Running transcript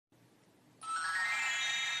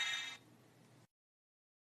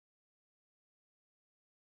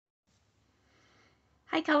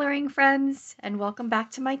Hi coloring friends, and welcome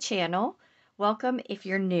back to my channel. Welcome if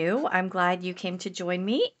you're new. I'm glad you came to join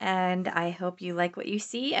me, and I hope you like what you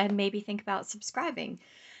see and maybe think about subscribing.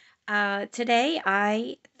 Today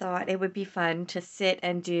I thought it would be fun to sit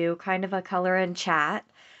and do kind of a color and chat.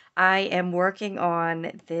 I am working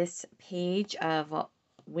on this page of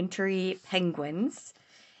wintry penguins,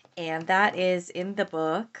 and that is in the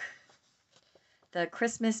book, the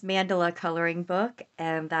Christmas Mandala Coloring Book,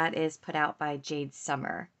 and that is put out by Jade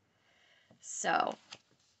Summer. So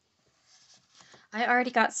I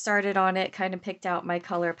already got started on it, kind of picked out my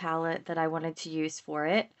color palette that I wanted to use for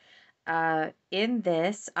it. In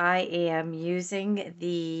this, I am using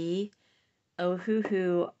the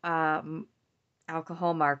Ohuhu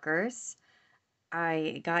alcohol markers.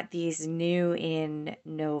 I got these new in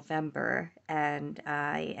November, and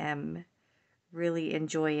I am really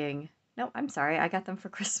enjoying. No, I'm sorry, I got them for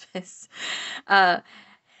Christmas. Uh,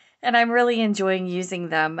 and I'm really enjoying using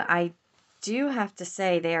them. I do have to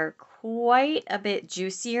say they are quite a bit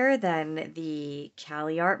juicier than the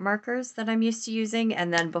Cali art markers that I'm used to using.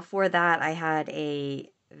 And then before that, I had a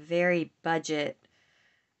very budget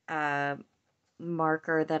uh,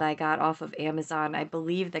 marker that I got off of Amazon. I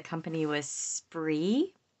believe the company was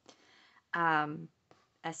Spree, um,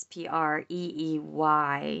 Spreey,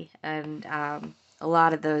 and a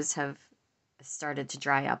lot of those have started to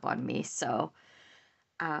dry up on me.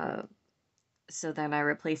 Uh, so then I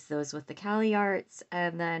replaced those with the Cali Arts,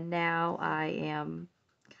 and then now I am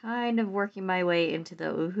kind of working my way into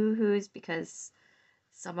the Ohuhus because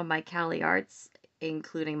some of my Cali Arts,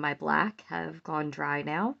 including my black, have gone dry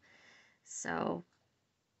now. So,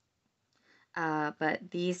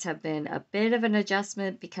 but these have been a bit of an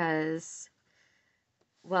adjustment because,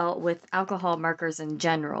 well, with alcohol markers in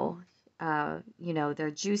general,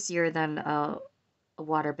 they're juicier than a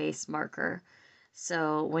water-based marker.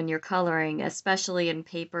 So when you're coloring, especially in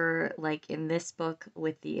paper like in this book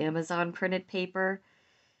with the Amazon printed paper,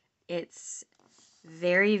 it's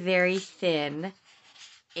very, very thin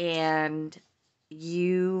and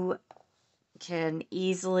you can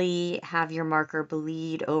easily have your marker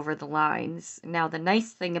bleed over the lines. Now, the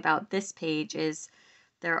nice thing about this page is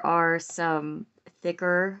there are some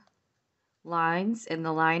thicker lines in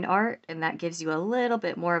the line art, and that gives you a little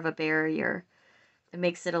bit more of a barrier. It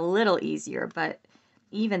makes it a little easier, but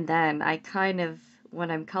even then, I kind of, when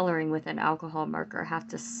I'm coloring with an alcohol marker, have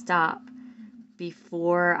to stop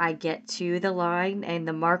before I get to the line, and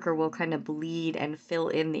the marker will kind of bleed and fill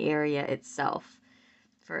in the area itself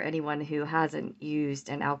for anyone who hasn't used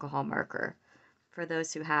an alcohol marker. For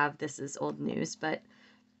those who have, this is old news, but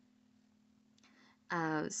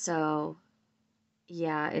so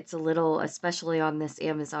yeah, it's a little, especially on this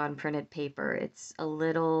Amazon printed paper, it's a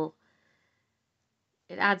little,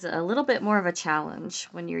 it adds a little bit more of a challenge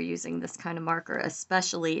when you're using this kind of marker,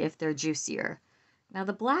 especially if they're juicier. Now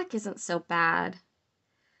the black isn't so bad,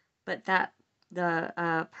 but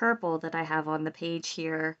the purple that I have on the page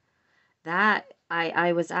here, that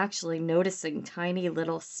I was actually noticing tiny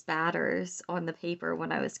little spatters on the paper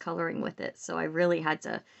when I was coloring with it. So I really had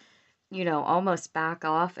to, almost back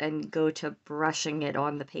off and go to brushing it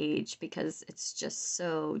on the page because it's just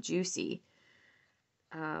so juicy.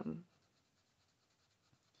 And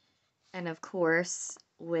of course,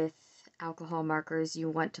 with alcohol markers, you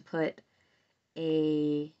want to put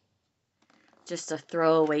just a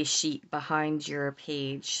throwaway sheet behind your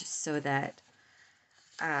page so that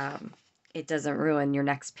it doesn't ruin your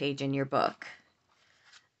next page in your book.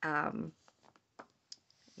 Yeah,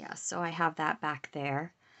 so I have that back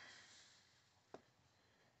there.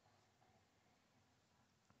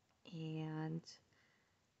 And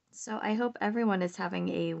so I hope everyone is having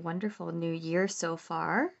a wonderful new year so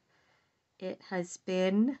far. It has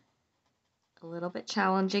been a little bit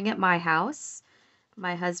challenging at my house.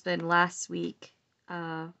 My husband last week,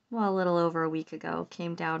 a little over a week ago,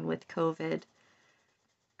 came down with COVID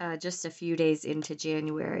just a few days into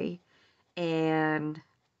January. And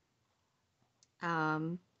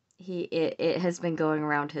it has been going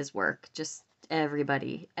around his work. Just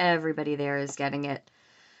everybody there is getting it.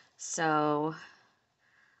 So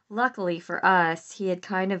luckily for us, he had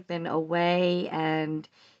kind of been away, and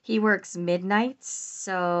he works midnights.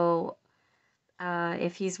 So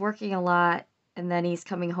if he's working a lot and then he's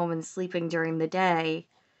coming home and sleeping during the day,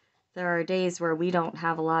 there are days where we don't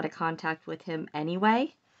have a lot of contact with him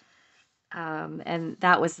anyway. And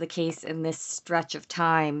that was the case in this stretch of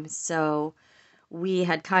time. So we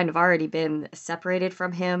had kind of already been separated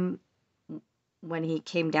from him when he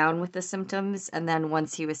came down with the symptoms. And then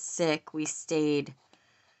once he was sick, we stayed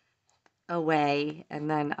away. And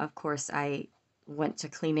then, of course, I went to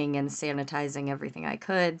cleaning and sanitizing everything I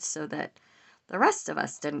could so that the rest of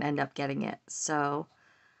us didn't end up getting it. So,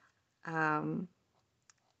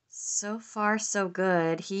 so far so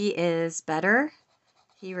good. He is better.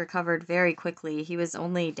 He recovered very quickly. He was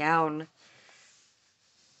only down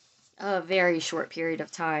a very short period of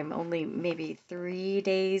time, only maybe 3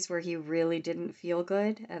 days where he really didn't feel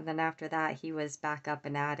good. And then after that, he was back up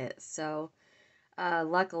and at it. So,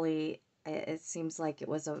 luckily, it seems like it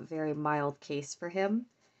was a very mild case for him.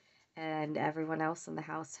 And everyone else in the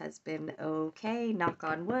house has been okay, knock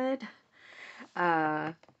on wood.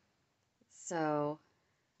 Uh, so,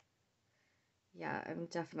 yeah, I'm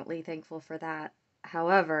definitely thankful for that.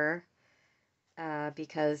 However,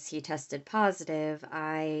 because he tested positive,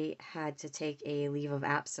 I had to take a leave of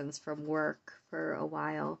absence from work for a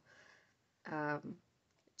while, um,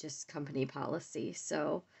 just company policy.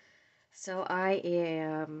 So I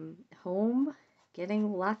am home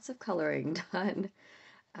getting lots of coloring done.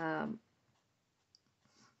 Um,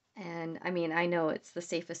 and I mean, I know it's the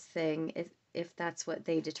safest thing. If that's what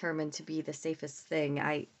they determine to be the safest thing,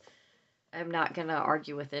 I'm not gonna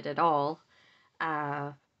argue with it at all.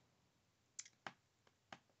 Uh,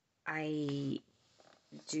 I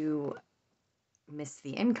do miss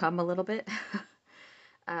the income a little bit.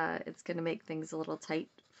 It's going to make things a little tight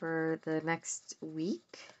for the next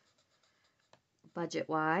week,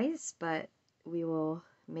 budget-wise, but we will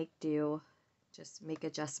make do, just make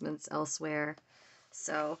adjustments elsewhere.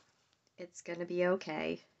 So it's going to be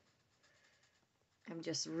okay. I'm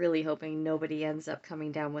just really hoping nobody ends up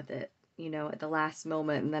coming down with it, at the last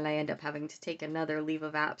moment, and then I end up having to take another leave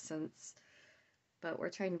of absence. But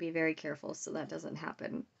we're trying to be very careful so that doesn't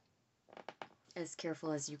happen. As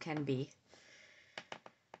careful as you can be.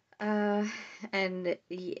 Uh, and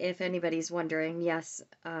if anybody's wondering, yes,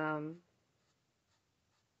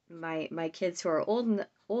 my kids who are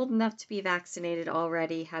old enough to be vaccinated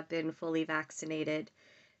already have been fully vaccinated.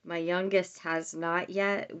 My youngest has not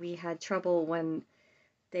yet. We had trouble when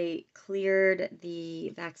they cleared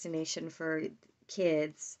the vaccination for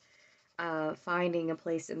kids, finding a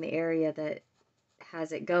place in the area that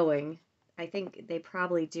has it going. I think they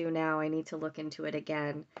probably do now. I need to look into it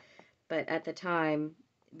again. But at the time,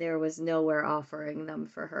 there was nowhere offering them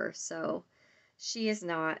for her. So she is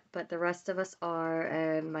not, but the rest of us are,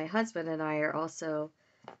 and my husband and I are also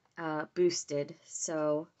boosted.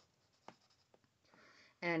 So,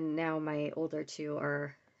 and now my older two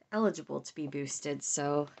are eligible to be boosted.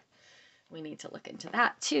 So we need to look into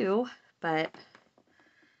that too. But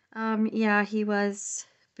yeah, he was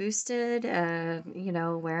boosted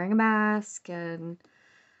and, wearing a mask and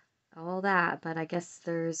all that. But I guess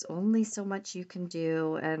there's only so much you can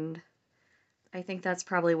do. And I think that's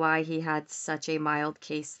probably why he had such a mild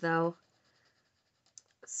case, though.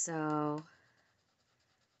 So,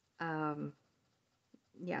 um,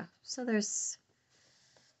 yeah. So there's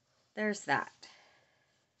that.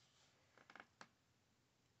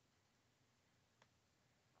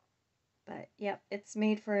 But yep, it's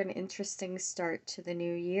made for an interesting start to the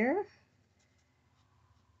new year.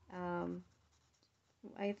 Um,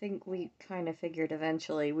 I think we kind of figured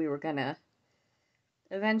eventually we were gonna.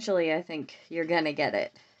 Eventually, I think you're gonna get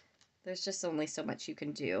it. There's just only so much you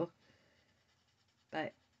can do.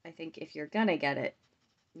 But I think if you're gonna get it,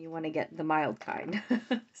 you want to get the mild kind.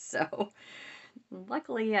 So,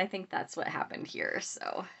 luckily, I think that's what happened here.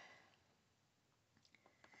 So,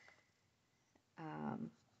 um,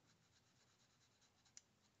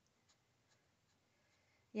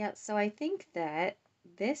 yeah, so I think that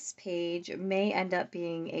this page may end up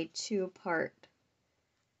being a two-part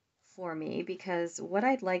for me because what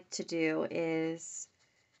I'd like to do is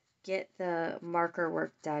get the marker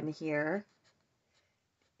work done here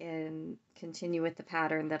and continue with the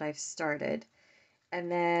pattern that I've started. And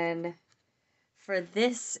then for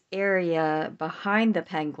this area behind the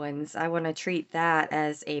penguins, I want to treat that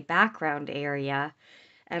as a background area.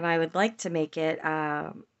 And I would like to make it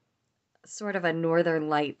sort of a Northern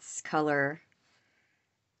Lights color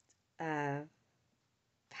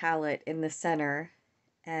palette in the center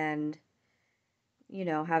and,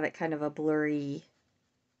 have it kind of a blurred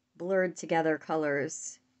together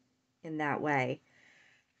colors in that way.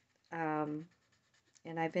 And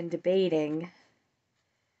I've been debating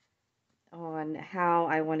on how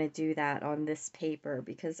I want to do that on this paper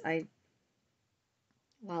because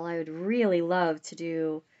while I would really love to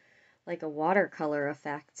do like a watercolor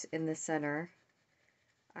effect in the center,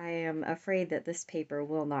 I am afraid that this paper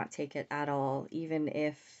will not take it at all, even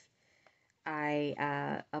if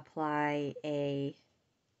I apply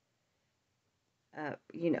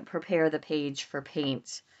prepare the page for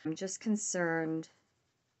paint. I'm just concerned,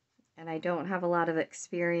 and I don't have a lot of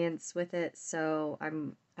experience with it, so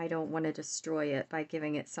I don't want to destroy it by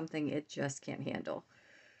giving it something it just can't handle.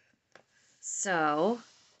 So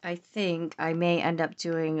I think I may end up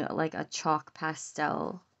doing like a chalk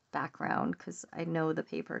pastel background because I know the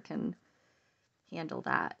paper can handle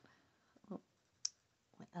that. Oh,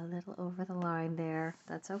 a little over the line there.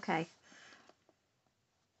 That's okay.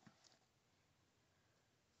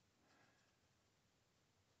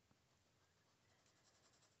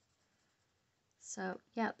 So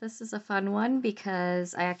yeah, this is a fun one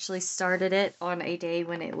because I actually started it on a day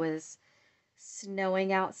when it was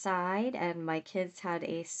snowing outside and my kids had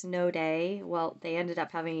a snow day. Well, they ended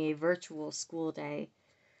up having a virtual school day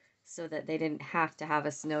so that they didn't have to have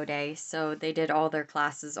a snow day. So they did all their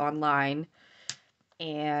classes online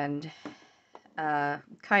and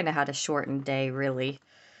kind of had a shortened day, really.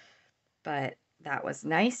 But that was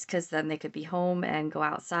nice because then they could be home and go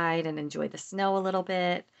outside and enjoy the snow a little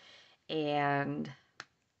bit. And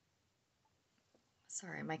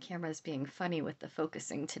sorry, my camera is being funny with the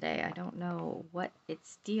focusing today. I don't know what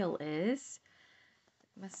its deal is.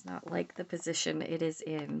 It must not like the position it is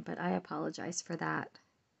in, but I apologize for that.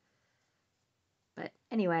 But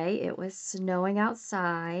anyway, it was snowing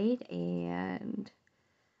outside and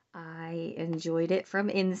I enjoyed it from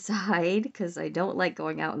inside because I don't like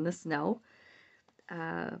going out in the snow.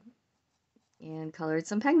 And colored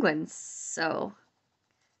some penguins. So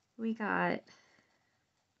we got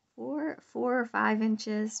four or 5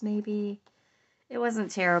 inches maybe. It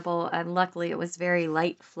wasn't terrible, and luckily it was very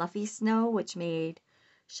light, fluffy snow, which made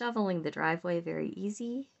shoveling the driveway very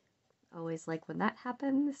easy. Always like when that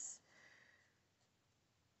happens.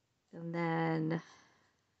 And then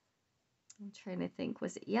I'm trying to think,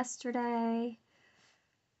 was it yesterday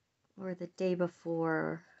or the day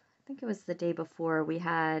before? I think it was the day before. We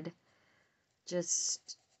had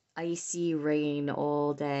just icy rain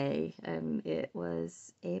all day and it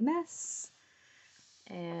was a mess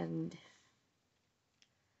and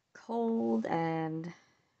cold and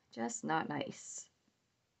just not nice.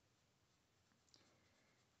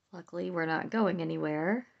 Luckily, we're not going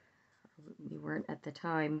anywhere. We weren't at the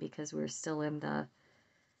time because we were still in the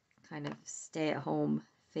kind of stay-at-home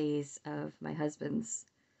phase of my husband's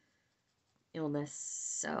illness,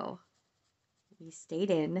 so we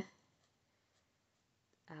stayed in.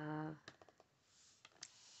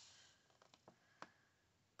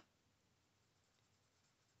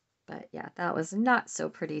 But yeah, that was not so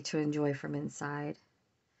pretty to enjoy from inside.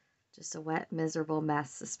 Just a wet, miserable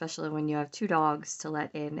mess, especially when you have 2 dogs to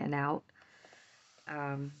let in and out.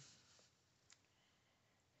 And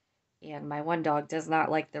my one dog does not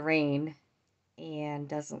like the rain and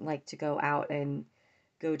doesn't like to go out and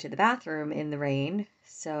go to the bathroom in the rain.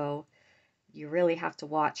 So you really have to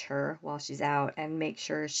watch her while she's out and make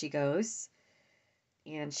sure she goes.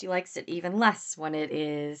 And she likes it even less when it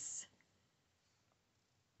is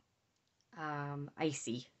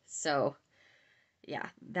icy. So yeah,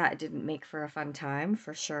 that didn't make for a fun time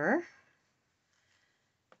for sure.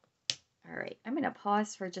 All right, I'm going to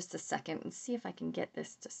pause for just a second and see if I can get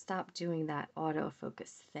this to stop doing that autofocus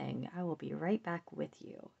thing. I will be right back with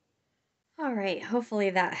you. All right,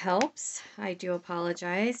 hopefully that helps. I do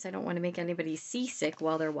apologize. I don't want to make anybody seasick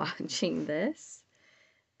while they're watching this.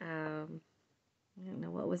 I don't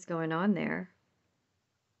know what was going on there.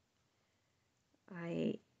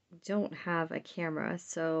 I don't have a camera,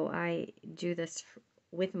 so I do this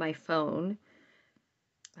with my phone.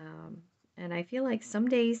 And I feel like some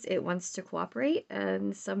days it wants to cooperate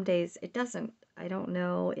and some days it doesn't. I don't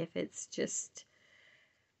know if it's just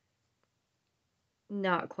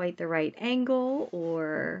not quite the right angle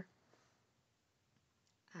or,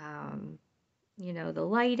 you know, the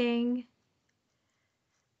lighting.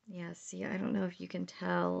 Yeah, see, I don't know if you can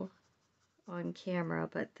tell on camera,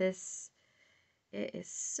 but this, it is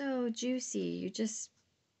so juicy. You just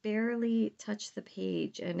barely touch the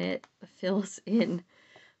page and it fills in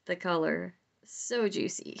the color. So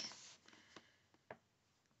juicy.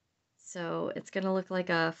 So it's going to look like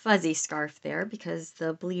a fuzzy scarf there because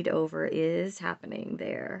the bleed over is happening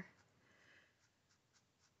there.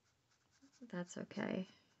 That's okay.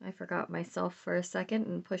 I forgot myself for a second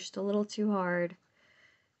and pushed a little too hard.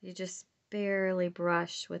 You just barely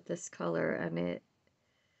brush with this color and it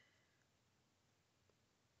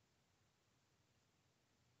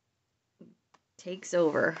takes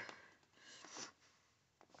over.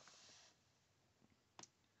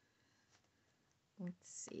 Let's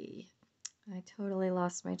see. I totally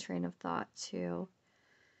lost my train of thought too.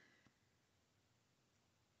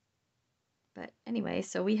 But anyway,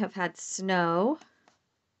 so we have had snow.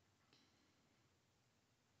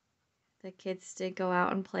 The kids did go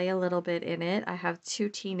out and play a little bit in it. I have two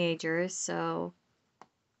teenagers, so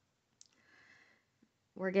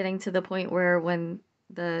we're getting to the point where when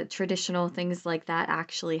the traditional things like that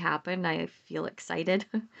actually happen, I feel excited.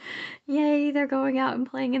 Yay, they're going out and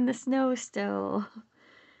playing in the snow still.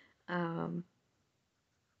 Um,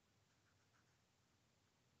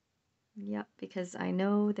 yep, because I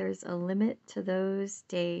know there's a limit to those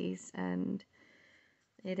days and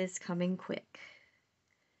it is coming quick.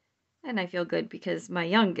 And I feel good because my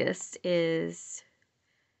youngest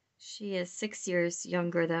she is 6 years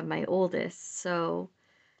younger than my oldest, so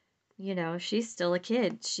she's still a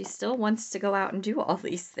kid. She still wants to go out and do all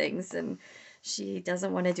these things, and she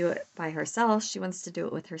doesn't want to do it by herself. She wants to do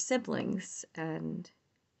it with her siblings, and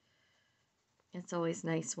it's always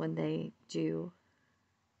nice when they do.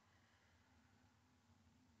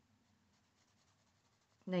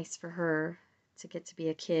 Nice for her to get to be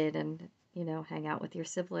a kid and, hang out with your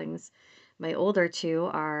siblings. My older two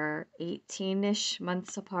are 18-ish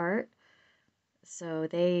months apart, so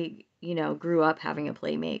they, grew up having a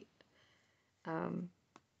playmate. Um,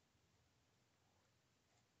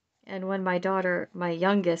 And when my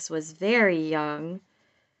youngest was very young,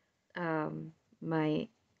 my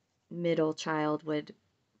middle child would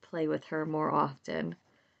play with her more often.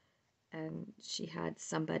 And she had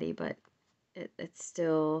somebody, but it's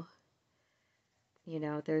still,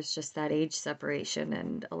 there's just that age separation.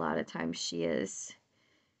 And a lot of times she is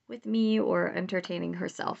with me or entertaining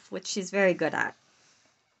herself, which she's very good at.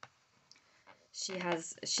 She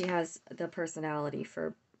has the personality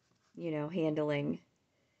for, handling,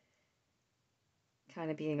 kind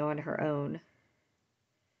of being on her own.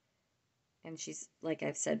 And she's, like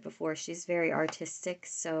I've said before, she's very artistic,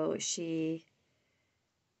 so she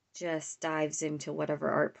just dives into whatever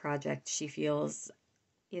art project she feels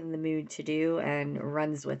in the mood to do and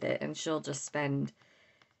runs with it. And she'll just spend,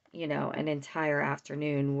 an entire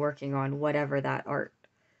afternoon working on whatever that art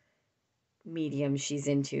medium she's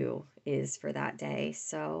into is for that day.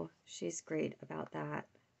 So she's great about that.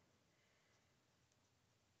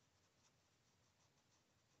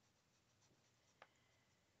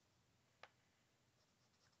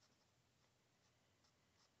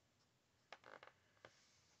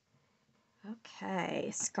 Okay,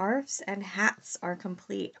 scarves and hats are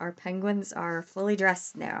complete. Our penguins are fully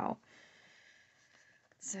dressed now.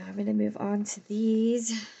 So I'm going to move on to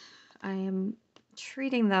these. I am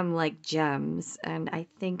treating them like gems, and I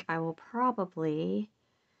think I will probably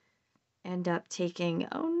end up taking,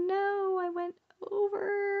 oh no, I went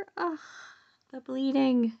over. Ugh, the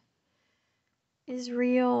bleeding is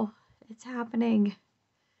real. It's happening.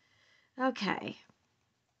 Okay.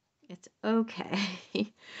 It's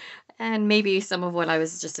okay. And maybe some of what I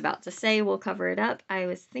was just about to say will cover it up. I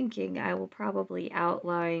was thinking I will probably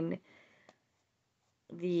outline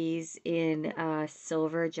these in a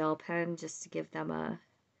silver gel pen just to give them a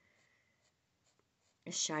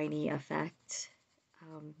shiny effect,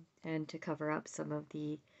 and to cover up some of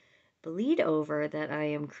the bleed over that I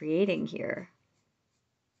am creating here.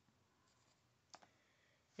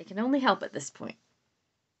 It can only help at this point.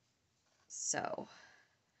 So,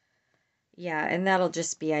 yeah, and that'll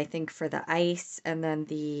just be, I think, for the ice and then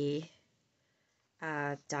the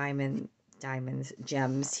diamonds,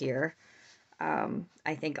 gems here.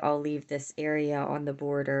 I think I'll leave this area on the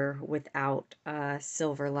border without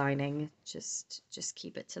silver lining. Just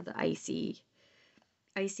keep it to the icy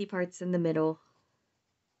parts in the middle.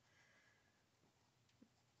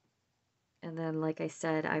 And then, like I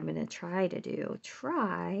said, I'm gonna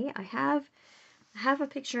I have a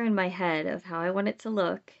picture in my head of how I want it to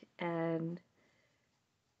look, and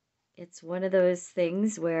it's one of those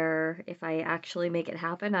things where if I actually make it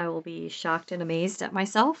happen, I will be shocked and amazed at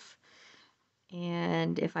myself.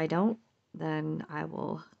 And if I don't, then I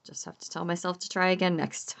will just have to tell myself to try again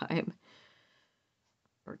next time.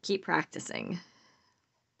 Or keep practicing.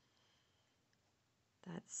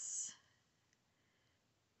 That's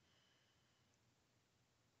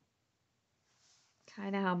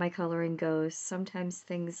kind of how my coloring goes. Sometimes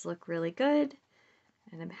things look really good,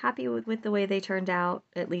 and I'm happy with the way they turned out,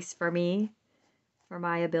 at least for me, for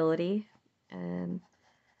my ability. And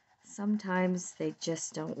sometimes they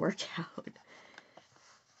just don't work out.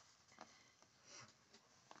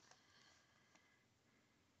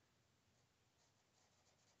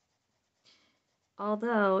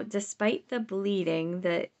 Although, despite the bleeding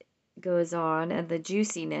that goes on and the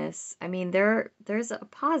juiciness, I mean, there's a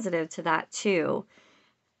positive to that too.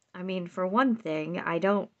 I mean, for one thing, I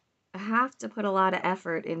don't have to put a lot of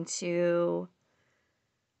effort into,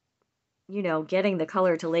 getting the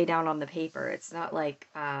color to lay down on the paper. It's not like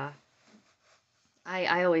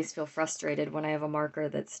I always feel frustrated when I have a marker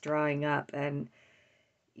that's drying up and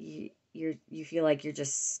you feel like you're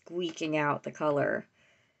just squeaking out the color.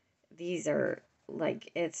 These are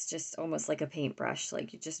like, it's just almost like a paintbrush,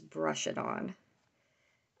 like you just brush it on.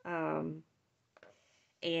 Um,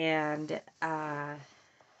 and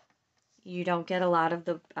you don't get a lot of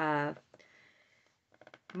the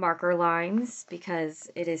marker lines because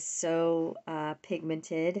it is so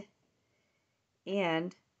pigmented,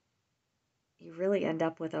 and you really end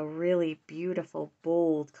up with a really beautiful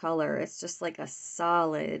bold color. It's just like a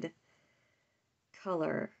solid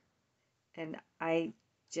color, and I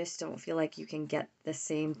just don't feel like you can get the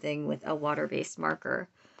same thing with a water-based marker.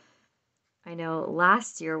 I know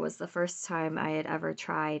last year was the first time I had ever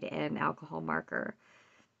tried an alcohol marker,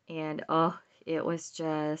 and oh, it was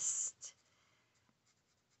just,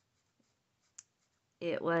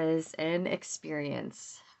 it was an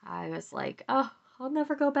experience. I was like, oh, I'll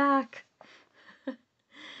never go back.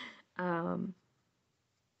 um,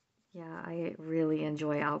 yeah, I really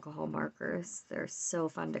enjoy alcohol markers. They're so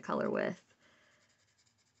fun to color with.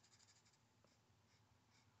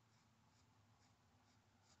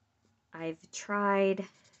 I've tried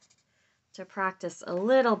to practice a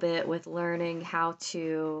little bit with learning how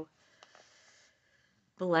to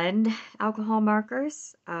blend alcohol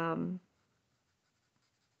markers,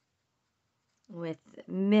 with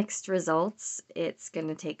mixed results. It's going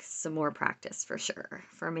to take some more practice for sure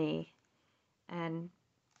for me, and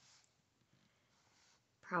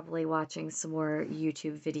probably watching some more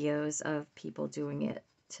YouTube videos of people doing it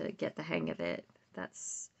to get the hang of it.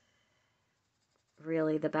 That's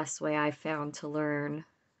really the best way I've found to learn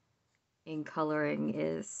in coloring,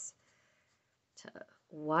 is to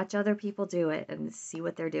watch other people do it and see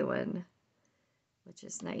what they're doing, which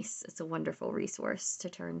is nice. It's a wonderful resource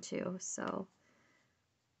to turn to. So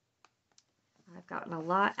I've gotten a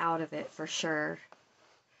lot out of it for sure.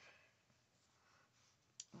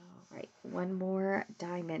 All right, one more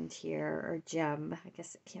diamond here, or gem. I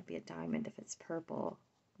guess it can't be a diamond if it's purple.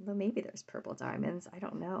 Although maybe there's purple diamonds. I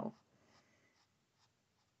don't know.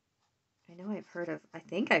 I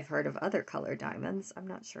think I've heard of other color diamonds. I'm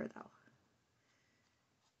not sure though.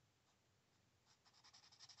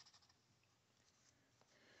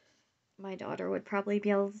 My daughter would probably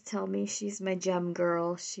be able to tell me. She's my gem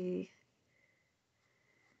girl. She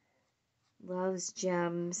loves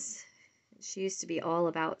gems. She used to be all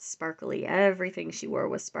about sparkly. Everything she wore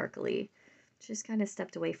was sparkly. She's kind of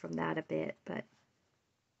stepped away from that a bit, but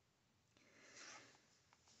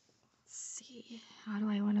let's see. How do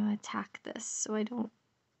I want to attack this so I don't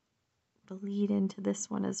bleed into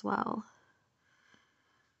this one as well?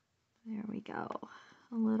 There we go.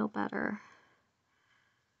 A little better.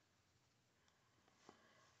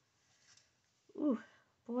 Ooh,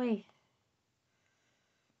 boy.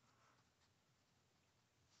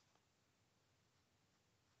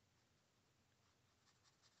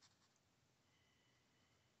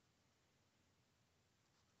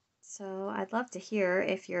 So I'd love to hear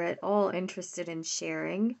if you're at all interested in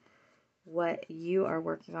sharing what you are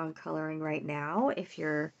working on coloring right now. If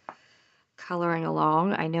you're coloring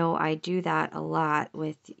along, I know I do that a lot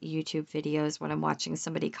with YouTube videos when I'm watching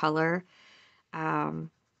somebody color.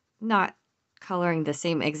 Not coloring the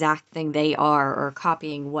same exact thing they are or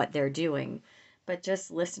copying what they're doing, but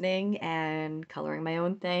just listening and coloring my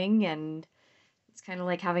own thing. And it's kind of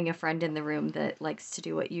like having a friend in the room that likes to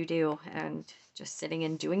do what you do and just sitting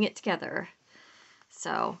and doing it together.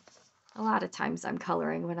 So a lot of times I'm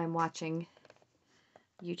coloring when I'm watching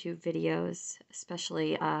YouTube videos,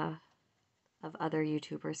 especially of other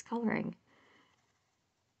YouTubers coloring.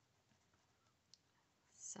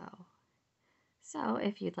 So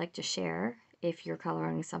if you'd like to share, if you're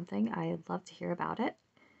coloring something, I'd love to hear about it.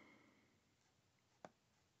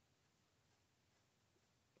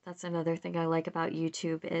 That's another thing I like about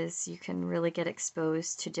YouTube, is you can really get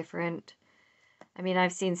exposed to different, I mean,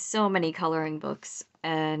 I've seen so many coloring books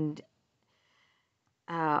and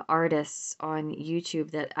artists on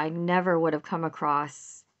YouTube that I never would have come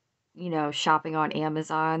across, shopping on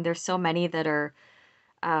Amazon. There's so many that are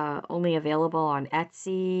only available on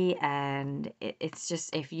Etsy, and it's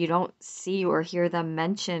just, if you don't see or hear them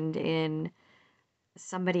mentioned in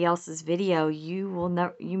somebody else's video, you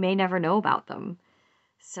may never know about them.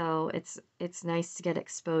 So it's nice to get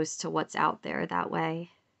exposed to what's out there that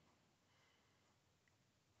way.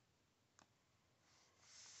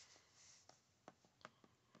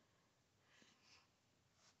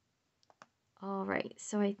 All right,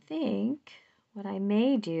 so I think what I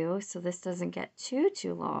may do, so this doesn't get too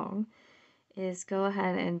long, is go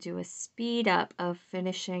ahead and do a speed up of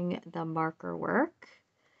finishing the marker work.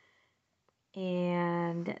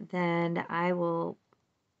 And then I will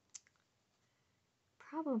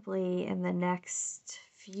probably in the next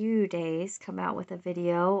few days come out with a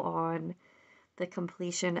video on the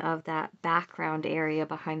completion of that background area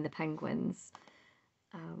behind the penguins,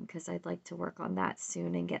 because I'd like to work on that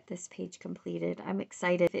soon and get this page completed. I'm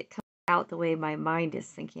excited if it comes out the way my mind is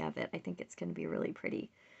thinking of it. I think it's going to be really pretty,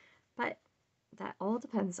 but that all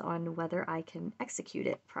depends on whether I can execute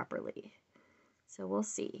it properly. So we'll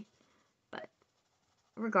see. But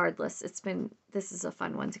regardless, this is a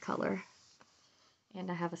fun one to color. And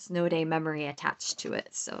I have a snow day memory attached to it,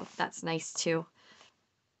 so that's nice too.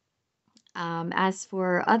 As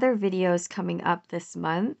for other videos coming up this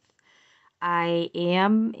month, I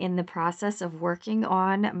am in the process of working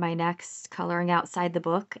on my next Coloring Outside the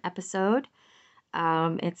Book episode.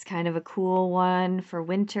 It's kind of a cool one for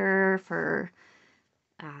winter, for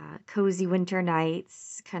cozy winter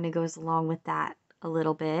nights. Kind of goes along with that a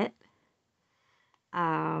little bit.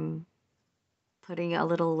 Putting a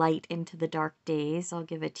little light into the dark days. I'll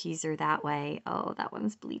give a teaser that way. Oh, that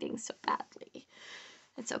one's bleeding so badly.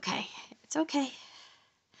 It's okay. It's okay.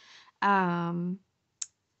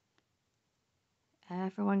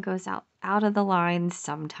 Everyone goes out of the lines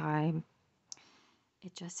sometime.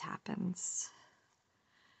 It just happens.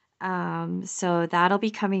 So that'll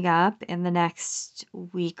be coming up in the next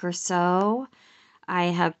week or so. I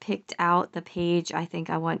have picked out the page I think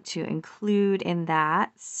I want to include in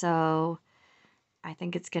that. So I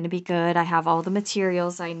think it's going to be good. I have all the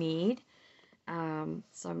materials I need.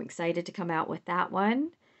 So I'm excited to come out with that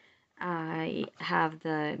one. I have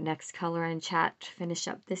the next color and chat to finish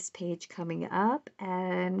up this page coming up,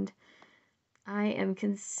 and I am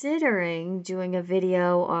considering doing a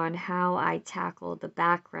video on how I tackle the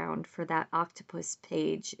background for that octopus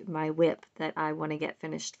page, my whip that I want to get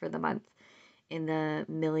finished for the month in the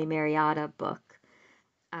Millie Marietta book.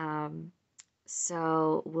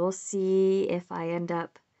 So we'll see if I end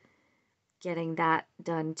up getting that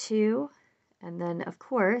done too. And then, of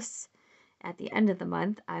course, at the end of the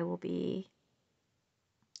month, I will be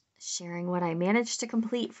sharing what I managed to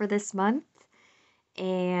complete for this month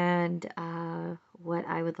and what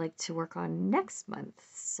I would like to work on next month.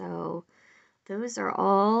 So those are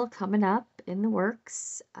all coming up in the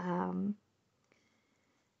works.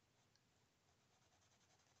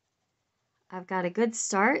 I've got a good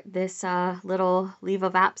start. This little leave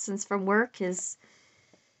of absence from work is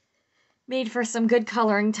made for some good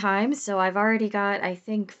coloring time. So I've already got, I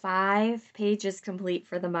think, 5 pages complete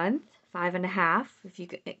for the month. 5.5 if you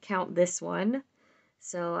count this one.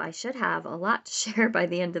 So I should have a lot to share by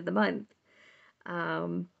the end of the month.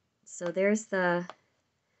 So there's the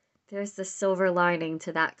silver lining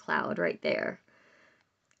to that cloud right there.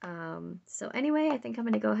 So anyway, I think I'm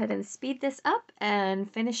going to go ahead and speed this up and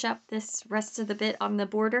finish up this rest of the bit on the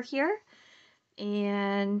border here.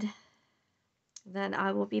 And then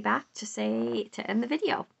I will be back to end the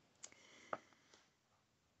video.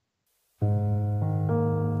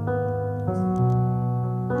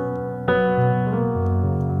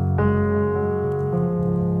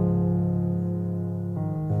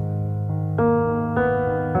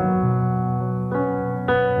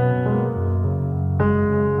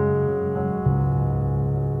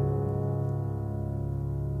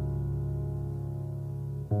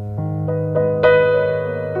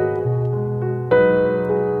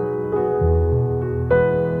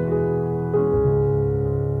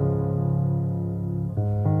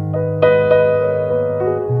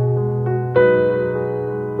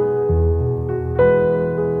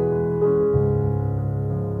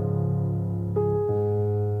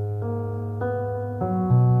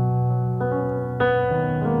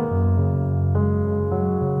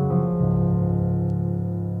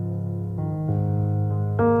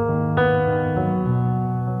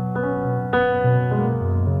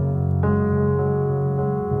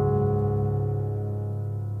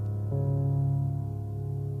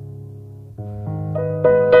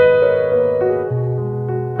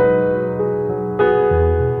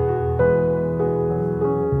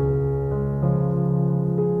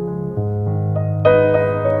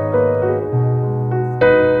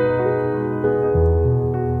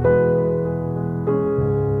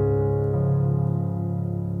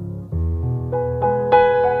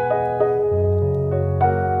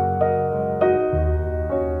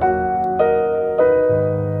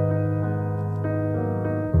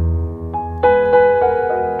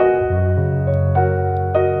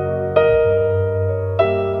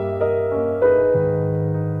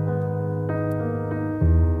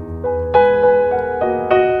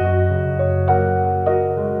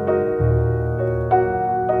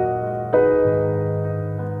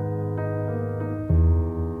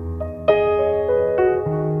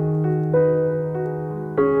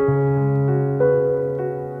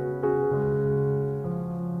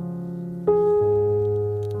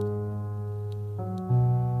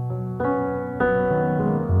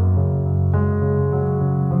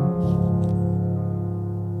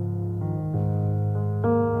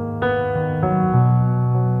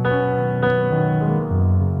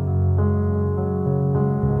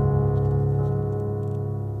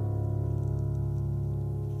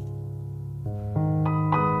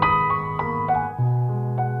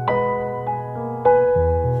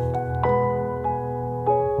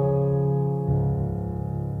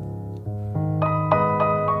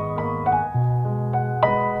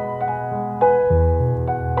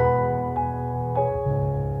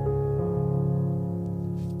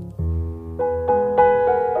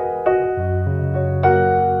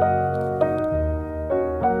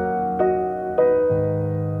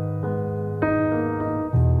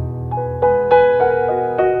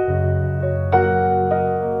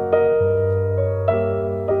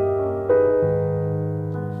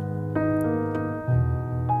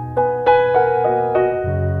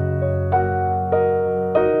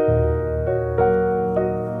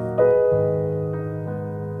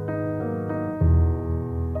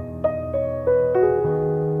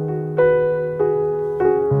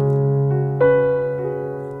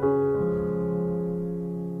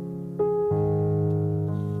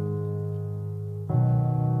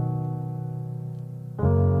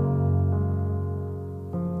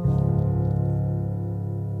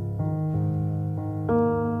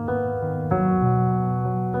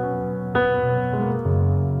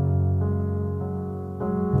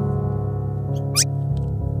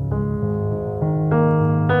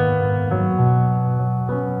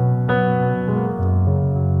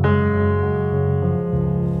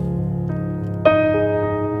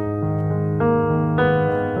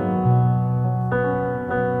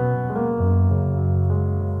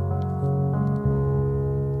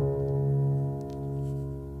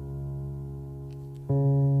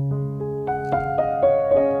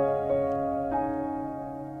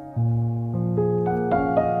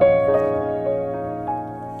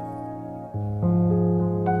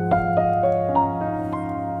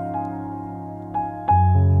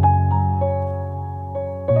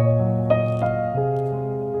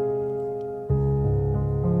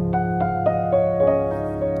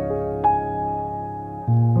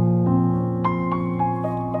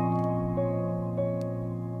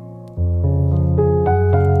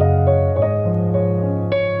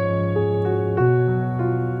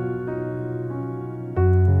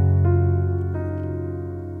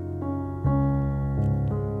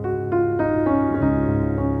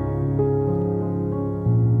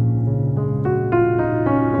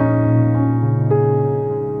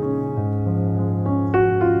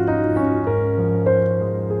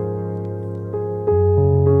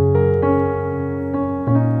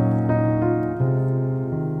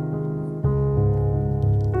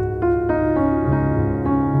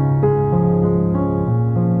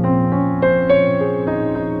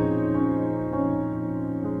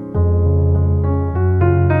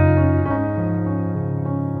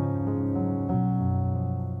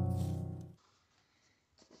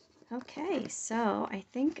 Okay, so I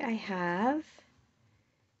think I have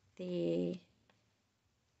the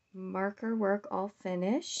marker work all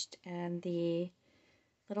finished and the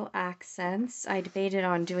little accents. I debated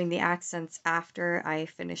on doing the accents after I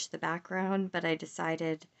finished the background, but I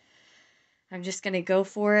decided I'm just going to go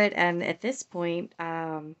for it. And at this point,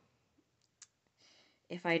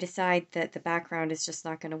 if I decide that the background is just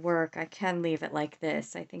not going to work, I can leave it like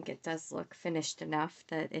this. I think it does look finished enough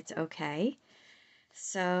that it's okay.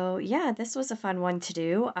 So yeah, this was a fun one to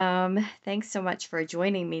do. Thanks so much for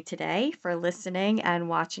joining me today, for listening and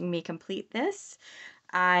watching me complete this.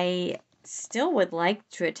 I still would like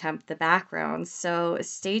to attempt the background, so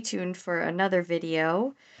stay tuned for another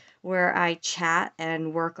video where I chat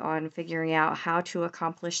and work on figuring out how to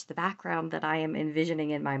accomplish the background that I am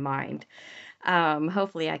envisioning in my mind.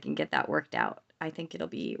 Hopefully I can get that worked out. I think it'll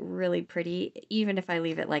be really pretty, even if I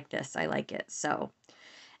leave it like this. I like it. So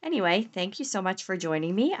anyway, thank you so much for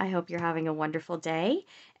joining me. I hope you're having a wonderful day,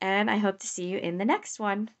 and I hope to see you in the next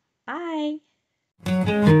one. Bye.